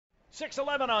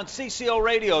6:11 on CCO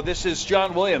Radio. This is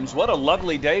John Williams. What a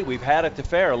lovely day we've had at the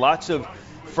fair. Lots of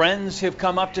friends have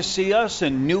come up to see us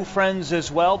and new friends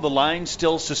as well. The line's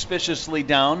still suspiciously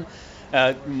down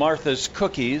at Martha's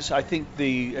Cookies. I think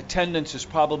the attendance is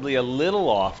probably a little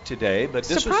off today, but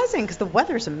this surprising because the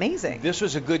weather's amazing. This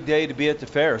was a good day to be at the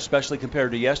fair, especially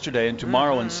compared to yesterday. And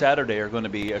tomorrow and Saturday are going to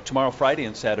be tomorrow, Friday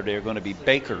and Saturday are going to be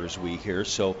Baker's Week here.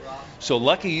 So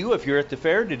lucky you if you're at the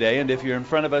fair today, and if you're in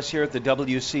front of us here at the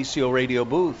WCCO Radio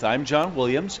booth. I'm John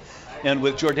Williams, and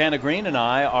with Jordana Green and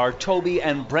I are Toby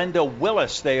and Brenda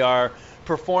Willis. They are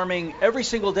performing every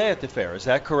single day at the fair. Is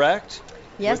that correct?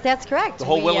 Yes, that's correct. The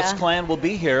whole Willis clan will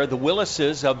be here, the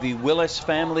Willises of the Willis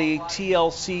Family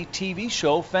TLC TV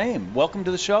show fame. Welcome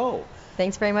to the show.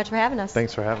 Thanks very much for having us.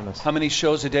 Thanks for having us. How many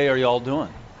shows a day are y'all doing?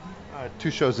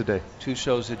 2 shows a day. 2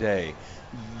 shows a day.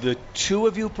 The two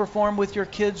of you perform with your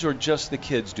kids, or just the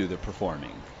kids do the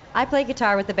performing? I play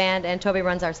guitar with the band, and Toby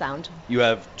runs our sound. You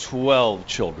have 12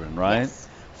 children, right? Yes.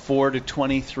 4 to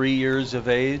 23 years of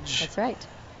age? That's right.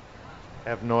 I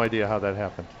have no idea how that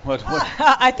happened. What?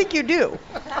 I think you do.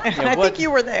 I think you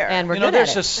were there. And we're good at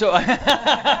it. Just so,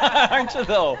 aren't you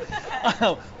though?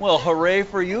 Well, hooray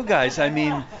for you guys. I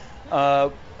mean,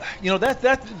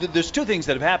 there's 2 things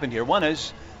that have happened here. One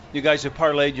is you guys have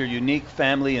parlayed your unique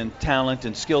family and talent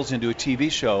and skills into a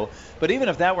TV show. But even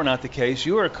if that were not the case,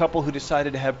 you are a couple who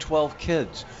decided to have 12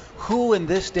 kids. Who in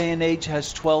this day and age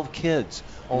has 12 kids?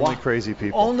 Only crazy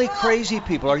people. Only crazy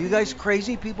people. Are you guys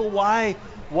crazy people? Why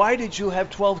did you have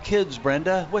 12 kids,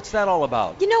 Brenda? What's that all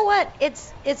about? You know what?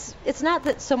 It's not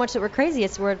that so much that we're crazy.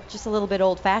 It's we're just a little bit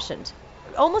old-fashioned.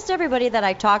 Almost everybody that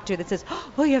I talk to that says,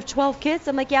 "Oh, you have 12 kids?"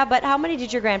 I'm like, "Yeah, but how many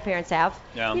did your grandparents have?"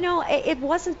 Yeah. You know, it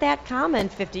wasn't that common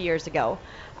 50 years ago.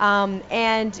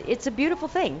 And it's a beautiful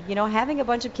thing, you know, having a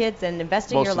bunch of kids and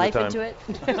investing Most your of the life time. into it.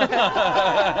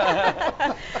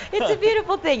 It's a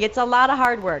beautiful thing. It's a lot of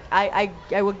hard work. I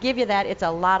will give you that. It's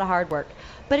a lot of hard work.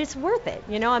 But it's worth it,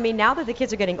 you know. I mean, now that the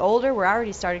kids are getting older, we're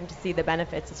already starting to see the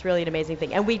benefits. It's really an amazing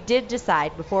thing. And we did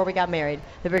decide before we got married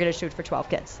that we're going to shoot for 12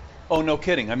 kids. Oh, no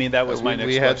kidding. I mean, that was my next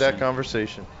question. We had that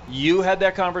conversation. You had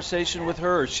that conversation with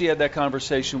her, or she had that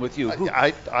conversation with you?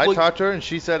 I talked to her, and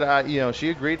she said, she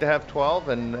agreed to have 12,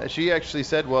 and she actually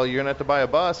said, well, you're going to have to buy a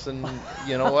bus, and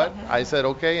you know what? I said,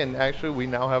 okay, and actually we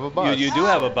now have a bus. You do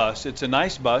have a bus. It's a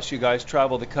nice bus. You guys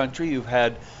travel the country. You've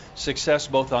had success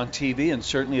both on TV and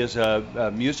certainly as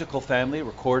a musical family,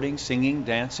 recording, singing,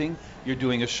 dancing. You're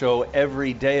doing a show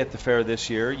every day at the fair this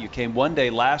year. You came one day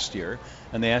last year,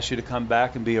 and they asked you to come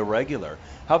back and be a regular.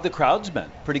 How have the crowds been?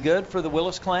 Pretty good for the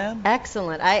Willis clan?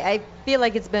 Excellent. I feel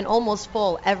like it's been almost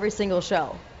full every single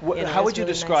show. How would you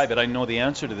describe it? I know the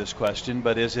answer to this question,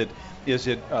 but is it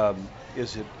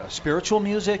spiritual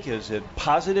music? Is it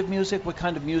positive music? What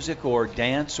kind of music or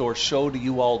dance or show do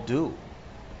you all do?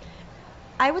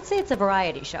 I would say it's a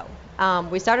variety show.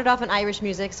 We started off in Irish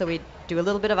music, so we do a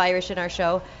little bit of Irish in our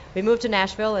show. We moved to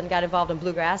Nashville and got involved in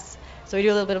bluegrass, so we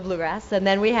do a little bit of bluegrass. And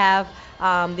then we have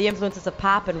the influences of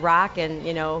pop and rock and,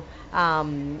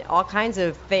 all kinds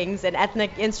of things and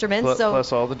ethnic instruments.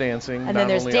 Plus all the dancing, and not then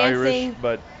there's only dancing. Irish,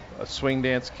 but swing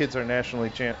dance. Kids are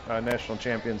national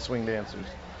champion swing dancers.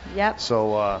 Yep.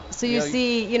 So you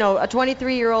see, a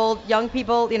 23-year-old, young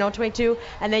people, 22,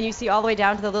 and then you see all the way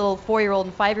down to the little 4-year-old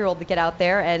and 5-year-old that get out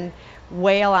there and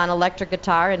wail on electric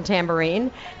guitar and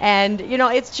tambourine, and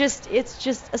it's just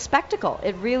a spectacle.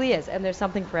 It really is, and there's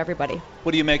something for everybody.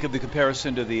 What do you make of the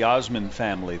comparison to the Osmond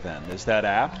family then? Is that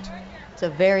apt? It's a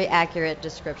very accurate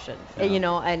description.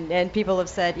 Yeah. And people have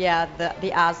said, the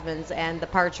Osmonds and the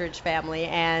Partridge family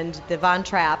and the Von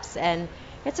Trapps, and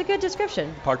it's a good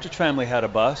description. Partridge family had a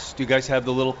bus. Do you guys have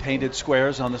the little painted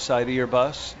squares on the side of your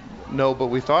bus? No, but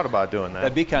we thought about doing that.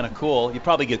 That'd be kind of cool. You'd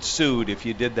probably get sued if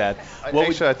you did that.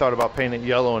 I thought about painting it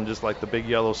yellow and just like the big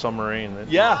yellow submarine.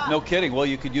 Yeah, no kidding. Well,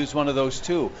 you could use one of those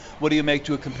too. What do you make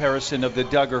to a comparison of the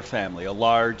Duggar family, a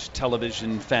large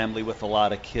television family with a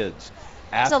lot of kids?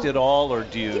 Apt at all, or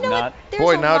do you not?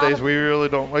 Boy, nowadays we really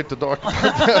don't like to talk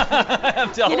about that.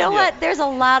 I'm telling you. What? There's a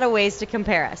lot of ways to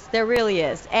compare us. There really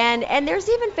is. And there's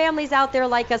even families out there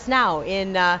like us now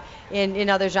in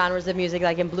other genres of music,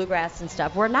 like in bluegrass and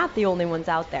stuff. We're not the only ones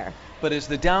out there. But is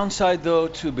the downside, though,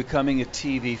 to becoming a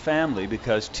TV family,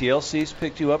 because TLC's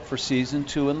picked you up for season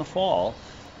 2 in the fall,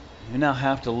 you now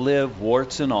have to live,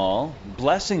 warts and all,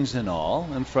 blessings and all,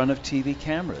 in front of TV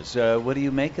cameras. What do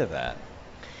you make of that?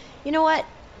 You know what?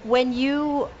 When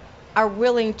you are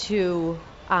willing to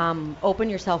open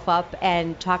yourself up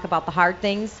and talk about the hard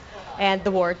things and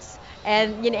the warts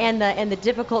and the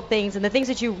difficult things and the things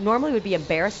that you normally would be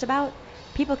embarrassed about,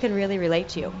 people can really relate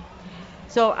to you.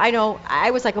 So I know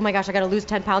I was like, oh my gosh, I got to lose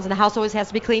 10 pounds, and the house always has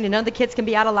to be clean, and none of the kids can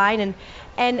be out of line,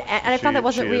 and I found that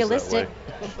wasn't realistic.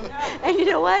 And you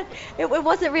know what? It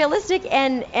wasn't realistic,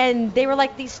 and they were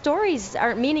like, these stories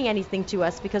aren't meaning anything to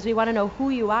us because we want to know who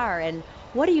you are and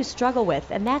what do you struggle with,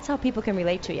 and that's how people can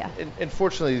relate to you. And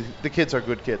fortunately, the kids are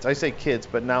good kids. I say kids,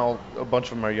 but now a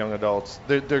bunch of them are young adults.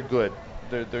 They're good.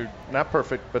 They're not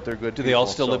perfect, but they're good. Do they all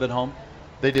still live at home?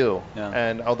 They do. Yeah.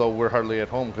 And although we're hardly at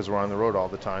home because we're on the road all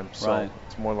the time, so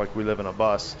it's more like we live in a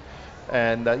bus.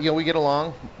 And we get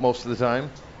along most of the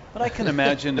time. But I can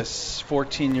imagine a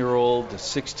 14-year-old, a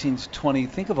 16 to 20.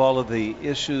 Think of all of the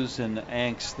issues and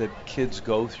angst that kids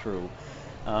go through.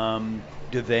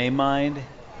 Do they mind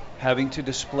having to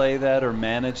display that or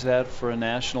manage that for a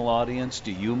national audience?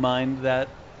 Do you mind that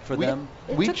for them?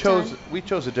 We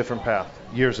chose a different path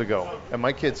years ago, and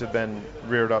my kids have been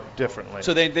reared up differently.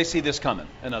 So they see this coming,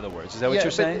 in other words. Is that what you're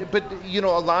saying? But a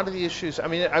lot of the issues, I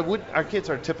mean, our kids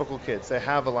are typical kids. They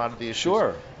have a lot of the issues.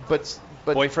 Sure. But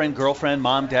boyfriend, girlfriend,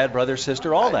 mom, dad, brother,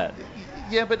 sister, all that.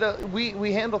 Yeah, but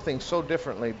we handle things so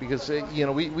differently because,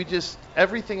 we just,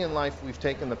 everything in life, we've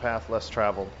taken the path less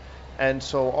traveled. And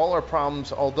so all our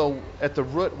problems, although at the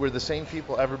root we're the same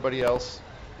people everybody else,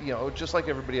 just like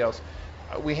everybody else,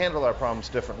 we handle our problems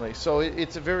differently. So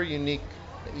it's a very unique,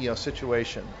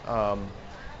 situation.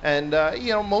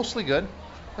 Mostly good.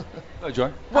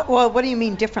 Joy? Well, what do you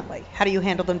mean differently? How do you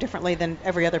handle them differently than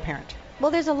every other parent?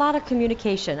 Well, there's a lot of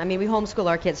communication. I mean, we homeschool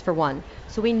our kids for one,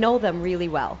 so we know them really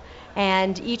well.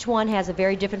 And each one has a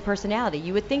very different personality.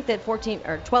 You would think that 14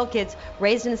 or 12 kids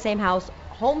raised in the same house,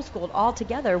 homeschooled all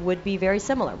together, would be very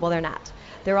similar. Well, they're not.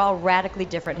 They're all radically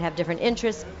different, have different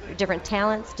interests, different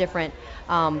talents, different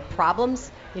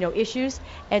problems, issues.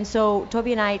 And so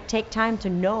Toby and I take time to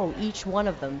know each one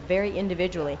of them very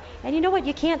individually. And you know what?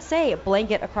 You can't say a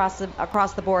blanket across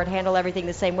the board, handle everything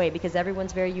the same way, because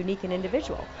everyone's very unique and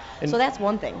individual. So that's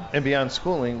one thing. And beyond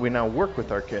schooling, we now work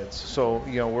with our kids. So,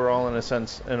 we're all in a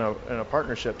sense in a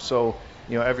partnership. So,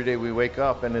 every day we wake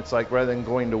up and it's like rather than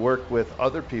going to work with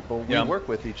other people, we work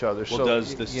with each other. Well, so,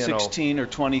 does the 16 or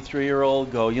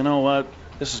 23-year-old go, you know what?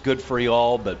 This is good for you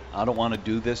all, but I don't want to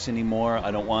do this anymore. I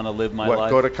don't want to live my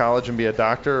life. Go to college and be a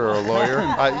doctor or a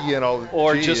lawyer?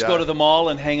 Or just go to the mall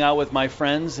and hang out with my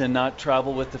friends and not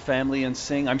travel with the family and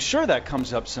sing. I'm sure that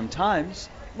comes up sometimes.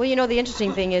 Well, the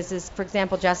interesting thing is for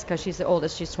example, Jessica, she's the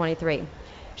oldest. She's 23.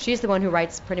 She's the one who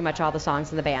writes pretty much all the songs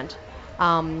in the band.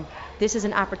 This is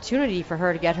an opportunity for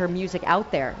her to get her music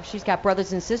out there. She's got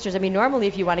brothers and sisters. I mean, normally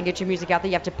if you want to get your music out there,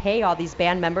 you have to pay all these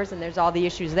band members, and there's all the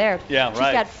issues there. Yeah, right.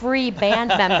 She's got free band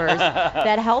members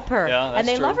that help her, and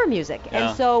they love her music. Yeah.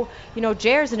 And so,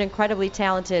 Jer's an incredibly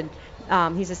talented,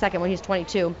 he's the second one, he's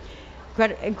 22,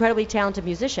 incredibly talented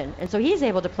musician. And so he's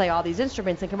able to play all these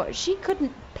instruments and come up. She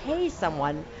couldn't pay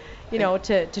someone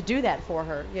to do that for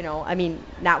her, I mean,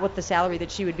 not with the salary that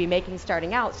she would be making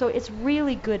starting out. So it's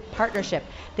really good partnership.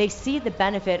 They see the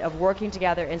benefit of working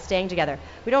together and staying together.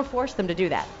 We don't force them to do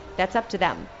that. That's up to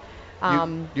them.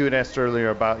 You had asked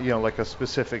earlier about, like a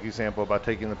specific example about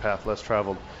taking the path less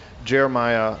traveled.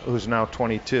 Jeremiah, who's now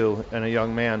 22 and a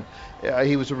young man,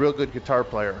 he was a real good guitar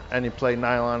player, and he played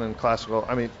nylon and classical.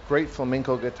 I mean, great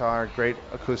flamenco guitar, great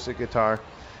acoustic guitar.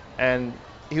 And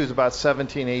he was about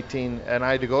 17, 18, and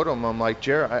I had to go to him. I'm like,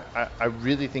 Jer, I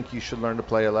really think you should learn to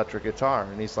play electric guitar.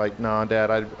 And he's like, no,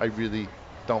 Dad, I really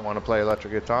don't want to play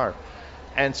electric guitar.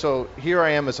 And so here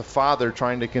I am as a father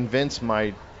trying to convince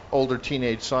my older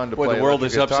teenage son to play electric guitar. The world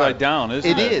is upside down,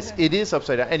 isn't it? It is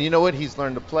upside down. And you know what? He's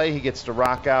learned to play. He gets to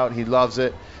rock out. He loves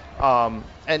it. And,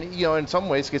 in some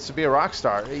ways gets to be a rock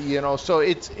star. So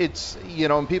it's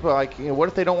and people are like, what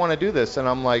if they don't want to do this? And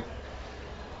I'm like,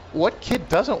 what kid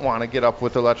doesn't want to get up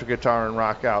with electric guitar and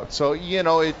rock out? So,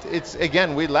 it's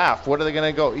again, we laugh. What are they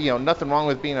going to go? Nothing wrong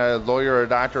with being a lawyer or a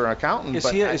doctor or an accountant.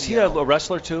 Is he a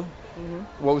wrestler too?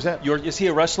 Mm-hmm. What was that? Is he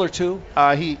a wrestler too?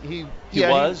 He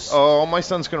was? My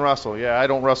sons can wrestle. Yeah, I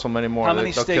don't wrestle them anymore. How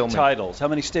many state titles? How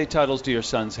many state titles do your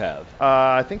sons have?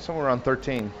 I think somewhere around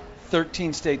 13.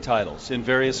 13 state titles in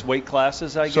various weight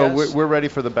classes, I guess. So we're ready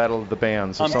for the battle of the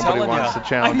bands. If somebody wants to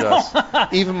challenge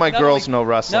us. Even my girls know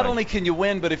wrestling. Not only can you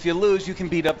win, but if you lose, you can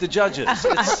beat up the judges.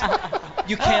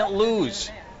 You can't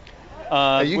lose.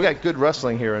 You got good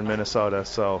wrestling here in Minnesota,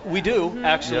 so. We do,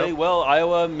 actually. Yep. Well,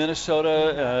 Iowa,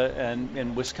 Minnesota,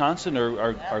 and Wisconsin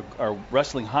are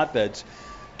wrestling hotbeds.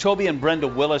 Toby and Brenda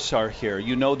Willis are here.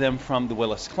 You know them from the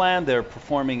Willis clan. They're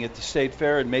performing at the State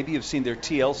Fair, and maybe you've seen their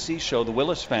TLC show, The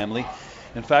Willis Family.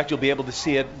 In fact, you'll be able to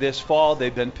see it this fall.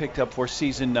 They've been picked up for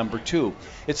season number 2.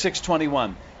 It's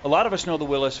 6:21. A lot of us know the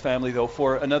Willis family, though,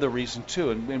 for another reason,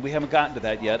 too, and we haven't gotten to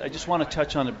that yet. I just want to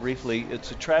touch on it briefly. It's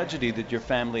a tragedy that your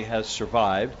family has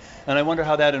survived, and I wonder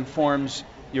how that informs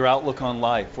your outlook on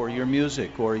life, or your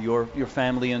music, or your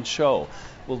family and show.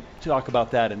 We'll talk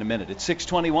about that in a minute. It's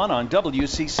 6:21 on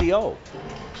WCCO.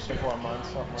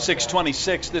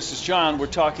 6:26, this is John. We're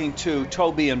talking to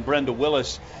Toby and Brenda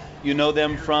Willis. You know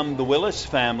them from the Willis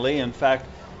family. In fact,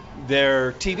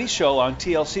 their TV show on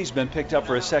TLC has been picked up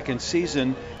for a second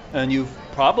season, and you've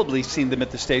probably seen them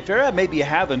at the State Fair. Maybe you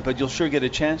haven't, but you'll sure get a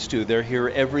chance to. They're here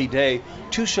every day,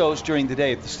 2 shows during the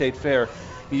day at the State Fair.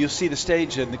 You'll see the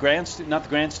stage and the grandstand, not the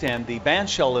grandstand, the band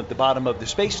shell at the bottom of the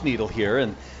Space Needle here,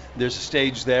 and there's a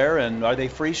stage there. And are they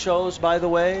free shows, by the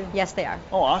way? Yes, they are.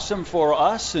 Oh, awesome for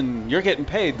us, and you're getting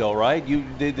paid, though, right?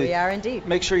 We are indeed.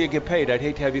 Make sure you get paid. I'd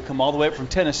hate to have you come all the way up from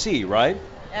Tennessee, right?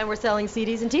 And we're selling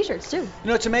CDs and T-shirts, too. You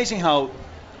know, it's amazing how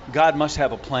God must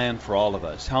have a plan for all of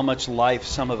us, how much life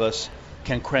some of us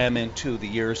can cram into the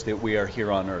years that we are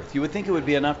here on earth. You would think it would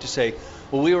be enough to say,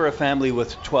 well, we were a family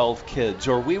with 12 kids,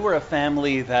 or we were a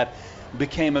family that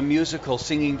became a musical,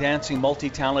 singing, dancing,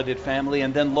 multi-talented family,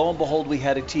 and then lo and behold, we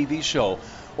had a TV show.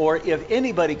 Or if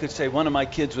anybody could say one of my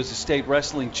kids was a state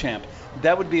wrestling champ,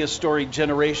 that would be a story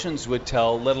generations would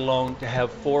tell, let alone to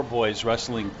have 4 boys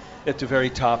wrestling at the very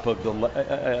top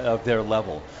of their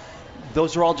level.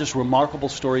 Those are all just remarkable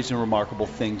stories and remarkable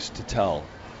things to tell.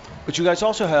 But you guys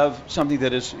also have something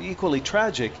that is equally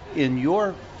tragic in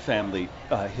your family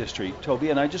history, Toby,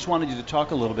 and I just wanted you to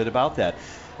talk a little bit about that.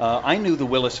 I knew the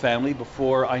Willis family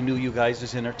before I knew you guys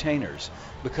as entertainers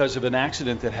because of an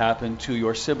accident that happened to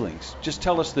your siblings. Just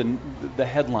tell us the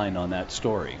headline on that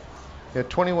story. Yeah,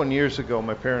 21 years ago,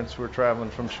 my parents were traveling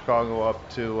from Chicago up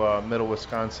to middle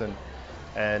Wisconsin,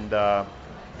 and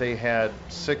they had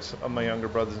 6 of my younger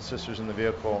brothers and sisters in the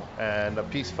vehicle, and a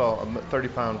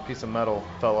 30-pound piece of metal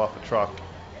fell off a truck,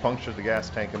 punctured the gas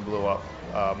tank, and blew up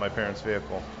my parents'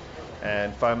 vehicle.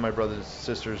 And 5 of my brothers and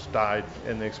sisters died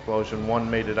in the explosion. One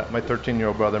made it out. My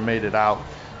 13-year-old brother made it out,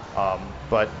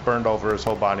 but burned over his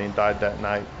whole body and died that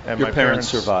night. And Your parents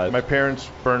survived. My parents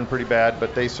burned pretty bad,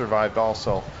 but they survived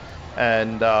also.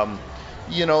 And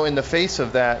in the face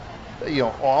of that,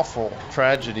 awful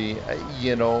tragedy,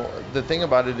 the thing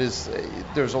about it is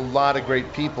there's a lot of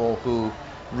great people who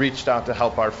reached out to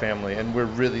help our family, and we're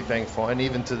really thankful. And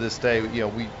even to this day,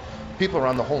 people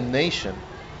around the whole nation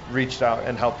reached out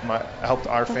and helped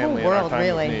our family in our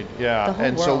time of need. Yeah,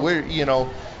 and so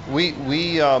we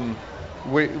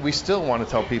still want to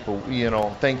tell people,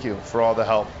 thank you for all the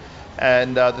help.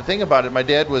 And the thing about it, my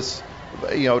dad was,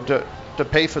 to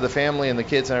pay for the family and the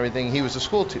kids and everything, he was a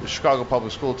Chicago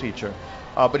public school teacher,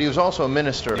 but he was also a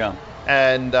minister. Yeah.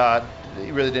 And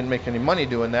he really didn't make any money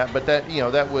doing that, but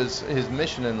that was his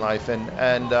mission in life.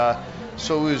 And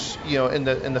so it was,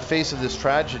 in the face of this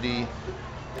tragedy,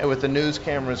 with the news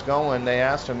cameras going, they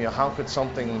asked him, how could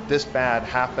something this bad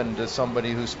happen to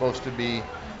somebody who's supposed to be,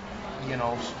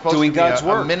 supposed doing to be God's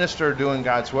work. A minister doing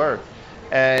God's work.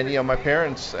 And my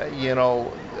parents,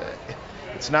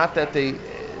 it's not that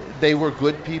they were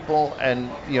good people, and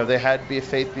they had be a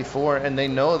faith before, and they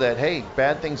know that, hey,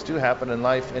 bad things do happen in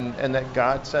life, and that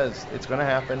God says it's going to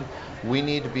happen. We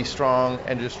need to be strong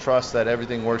and just trust that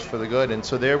everything works for the good. And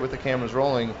so there, with the cameras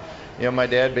rolling, my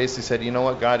dad basically said, you know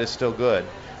what, God is still good.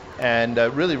 And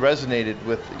really resonated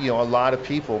with a lot of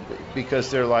people,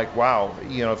 because they're like, wow,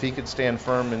 if he could stand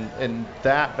firm in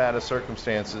that bad of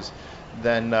circumstances,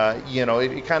 then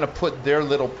it kind of put their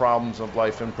little problems of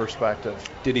life in perspective.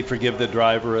 Did he forgive the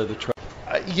driver of the truck?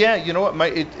 Yeah, you know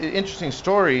what? Interesting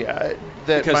story.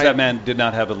 That man did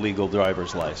not have a legal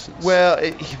driver's license. Well,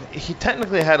 he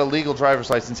technically had a legal driver's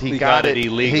license. He got it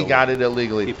illegally. He got it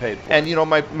illegally. He paid for it.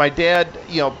 And my dad,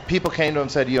 people came to him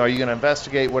and said, are you going to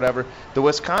investigate, whatever. The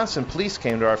Wisconsin police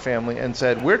came to our family and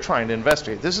said, we're trying to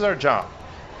investigate. This is our job.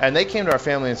 And they came to our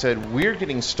family and said, we're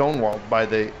getting stonewalled by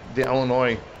the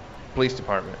Illinois Police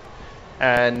Department.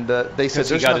 And they said,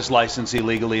 he got his license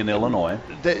illegally in Illinois.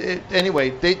 Anyway,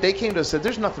 they came to us and said,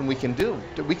 there's nothing we can do.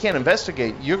 We can't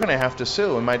investigate. You're going to have to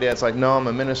sue. And my dad's like, no, I'm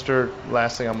a minister.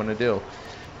 Last thing I'm going to do.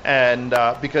 And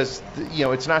because,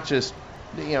 it's not just,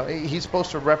 he's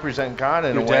supposed to represent God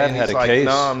in a way. Your dad and had he's a like, case.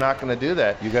 no, I'm not going to do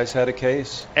that. You guys had a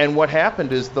case. And what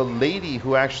happened is the lady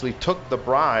who actually took the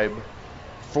bribe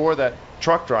for that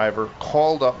truck driver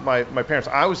called up my parents.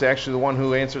 I was actually the one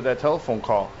who answered that telephone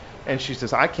call. And she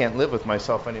says, I can't live with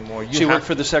myself anymore. She worked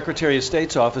for the Secretary of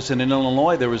State's office, and in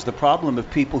Illinois there was the problem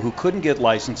of people who couldn't get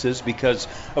licenses because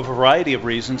of a variety of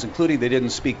reasons, including they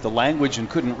didn't speak the language and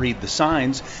couldn't read the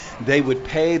signs. They would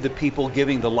pay the people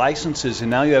giving the licenses, and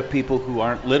now you have people who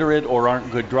aren't literate or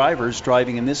aren't good drivers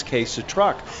driving, in this case, a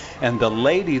truck. And the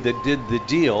lady that did the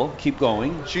deal, keep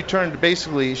going. She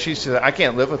she said, I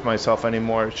can't live with myself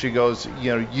anymore. She goes,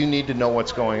 you need to know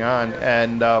what's going on.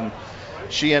 And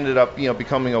she ended up,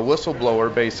 becoming a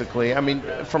whistleblower, basically. I mean,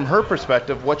 from her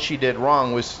perspective, what she did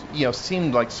wrong was,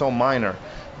 seemed like so minor.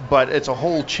 But it's a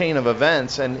whole chain of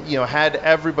events. And, had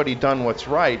everybody done what's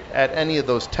right at any of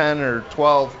those 10 or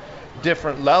 12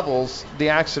 different levels, the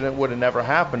accident would have never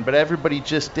happened. But everybody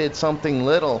just did something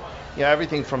little.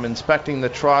 Everything from inspecting the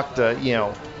truck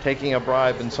to, taking a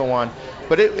bribe and so on.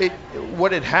 But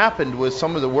what had happened was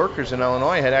some of the workers in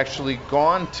Illinois had actually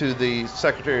gone to the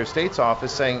Secretary of State's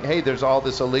office saying, hey, there's all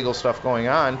this illegal stuff going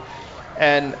on.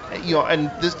 And,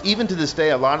 even to this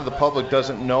day, a lot of the public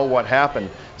doesn't know what happened.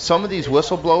 Some of these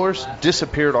whistleblowers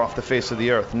disappeared off the face of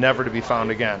the earth, never to be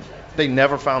found again. They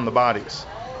never found the bodies.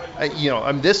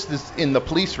 This is in the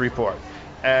police report.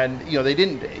 And, they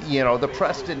didn't, the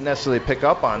press didn't necessarily pick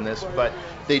up on this, but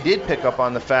they did pick up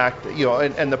on the fact,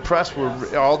 and the press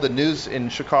were, all the news in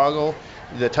Chicago,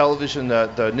 the television,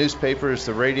 the newspapers,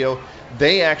 the radio,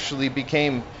 they actually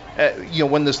became,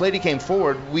 when this lady came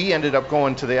forward, we ended up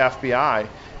going to the FBI,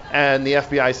 and the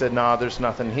FBI said, no, there's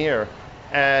nothing here.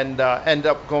 And ended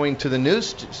up going to the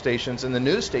news stations, and the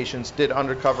news stations did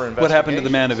undercover investigations. What happened to the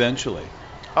man eventually?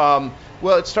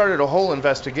 Well, it started a whole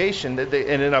investigation. They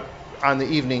ended up on the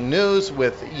evening news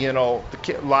with,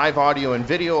 the live audio and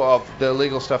video of the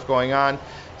illegal stuff going on.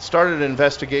 Started an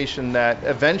investigation that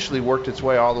eventually worked its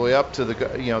way all the way up to the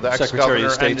ex-governor, Secretary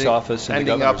of State's office and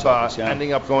the governor's office,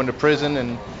 ending up going to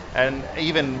prison, and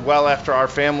even well after our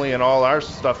family and all our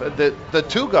stuff, the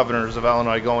two governors of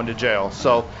Illinois going to jail.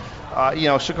 So,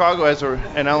 Chicago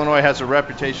and Illinois has a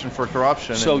reputation for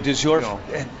corruption. So and, does your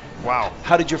wow?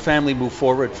 How did your family move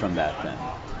forward from that then?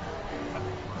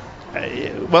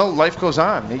 Well, life goes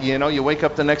on. You wake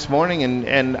up the next morning,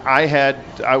 and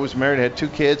I was married, I had 2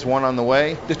 kids, one on the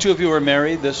way. The two of you were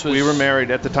married? We were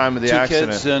married at the time of the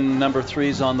accident. 2 kids, and number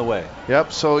 3's on the way.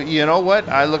 Yep. So you know what?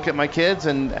 I look at my kids,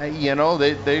 and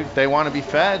they want to be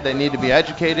fed. They need to be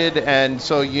educated, and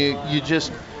so you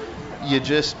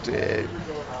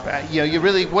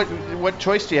really, what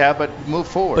choice do you have but move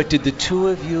forward? But did the two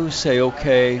of you say,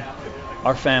 okay,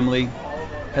 our family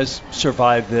has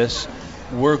survived this.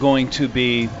 We're going to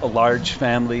be a large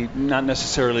family, not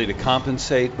necessarily to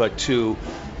compensate, but to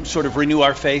sort of renew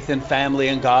our faith in family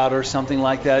and God or something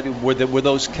like that? Were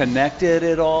those connected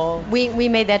at all? We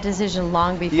made that decision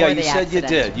long before the accident. Yeah, you said you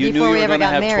did. You knew you were going to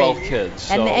have 12 kids.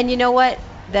 So. And you know what?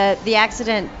 The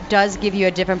accident does give you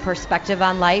a different perspective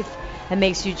on life and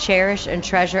makes you cherish and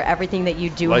treasure everything that you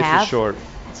do have. Life is short.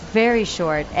 It's very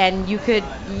short. And you could,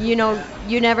 you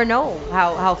never know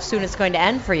how soon it's going to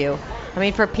end for you. I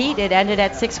mean, for Pete, it ended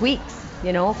at 6 weeks.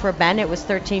 For Ben, it was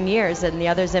 13 years and the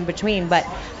others in between. But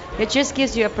it just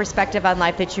gives you a perspective on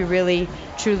life that you really,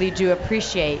 truly do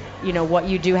appreciate, what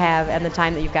you do have and the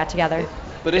time that you've got together.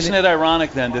 But isn't it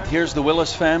ironic then that here's the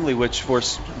Willis family, which for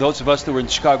those of us that were in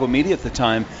Chicago media at the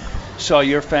time, saw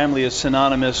your family as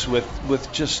synonymous with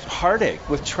just heartache,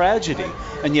 with tragedy.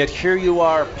 And yet here you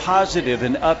are, positive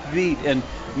and upbeat and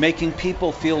making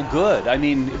people feel good. I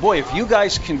mean, boy, if you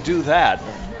guys can do that,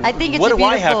 I think it's what do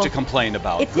I have to complain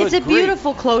about? It's a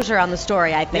beautiful closure on the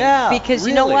story, I think. Yeah, because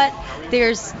really. You know what? There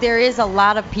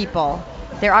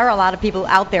are a lot of people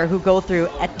out there who go through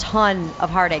a ton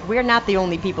of heartache. We're not the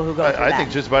only people who go through that. I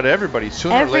think just about everybody,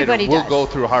 sooner or later, will go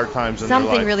through hard times in their life.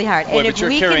 Something really hard. Boy, but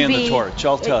you're carrying the torch,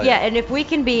 I'll tell you. Yeah, and if we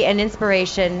can be an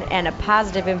inspiration and a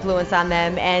positive influence on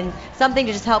them and something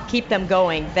to just help keep them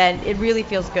going, then it really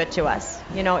feels good to us.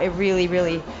 It really,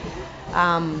 really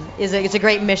it's a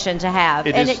great mission to have,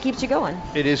 and it keeps you going.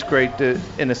 It is great to,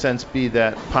 in a sense, be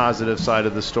that positive side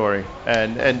of the story,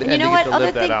 and you know what? To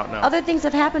live that out now. Other things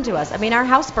have happened to us. I mean, our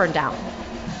house burned down.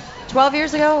 12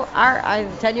 years ago,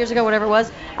 10 years ago, whatever it was,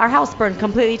 our house burned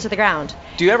completely to the ground.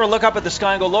 Do you ever look up at the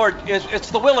sky and go, Lord,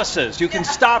 it's the Willises. You can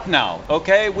stop now,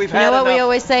 okay? We've had enough. You know what we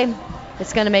always say?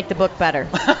 It's going to make the book better.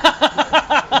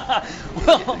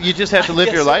 Well, you just have to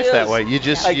live your life that way. I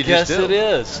guess it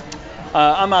is.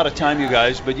 I'm out of time, you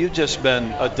guys, but you've just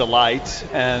been a delight,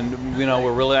 and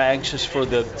we're really anxious for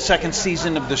the second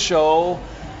season of the show,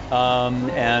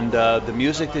 and the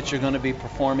music that you're going to be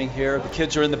performing here. The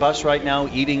kids are in the bus right now,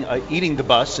 eating the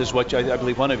bus is what I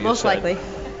believe one of you Most said. Likely.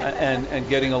 And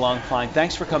getting along fine.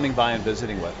 Thanks for coming by and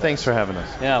visiting with us. Thanks for having us.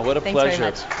 Yeah, what a Thanks pleasure.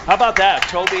 very much. How about that,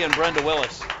 Toby and Brenda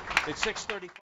Willis? It's 6:30.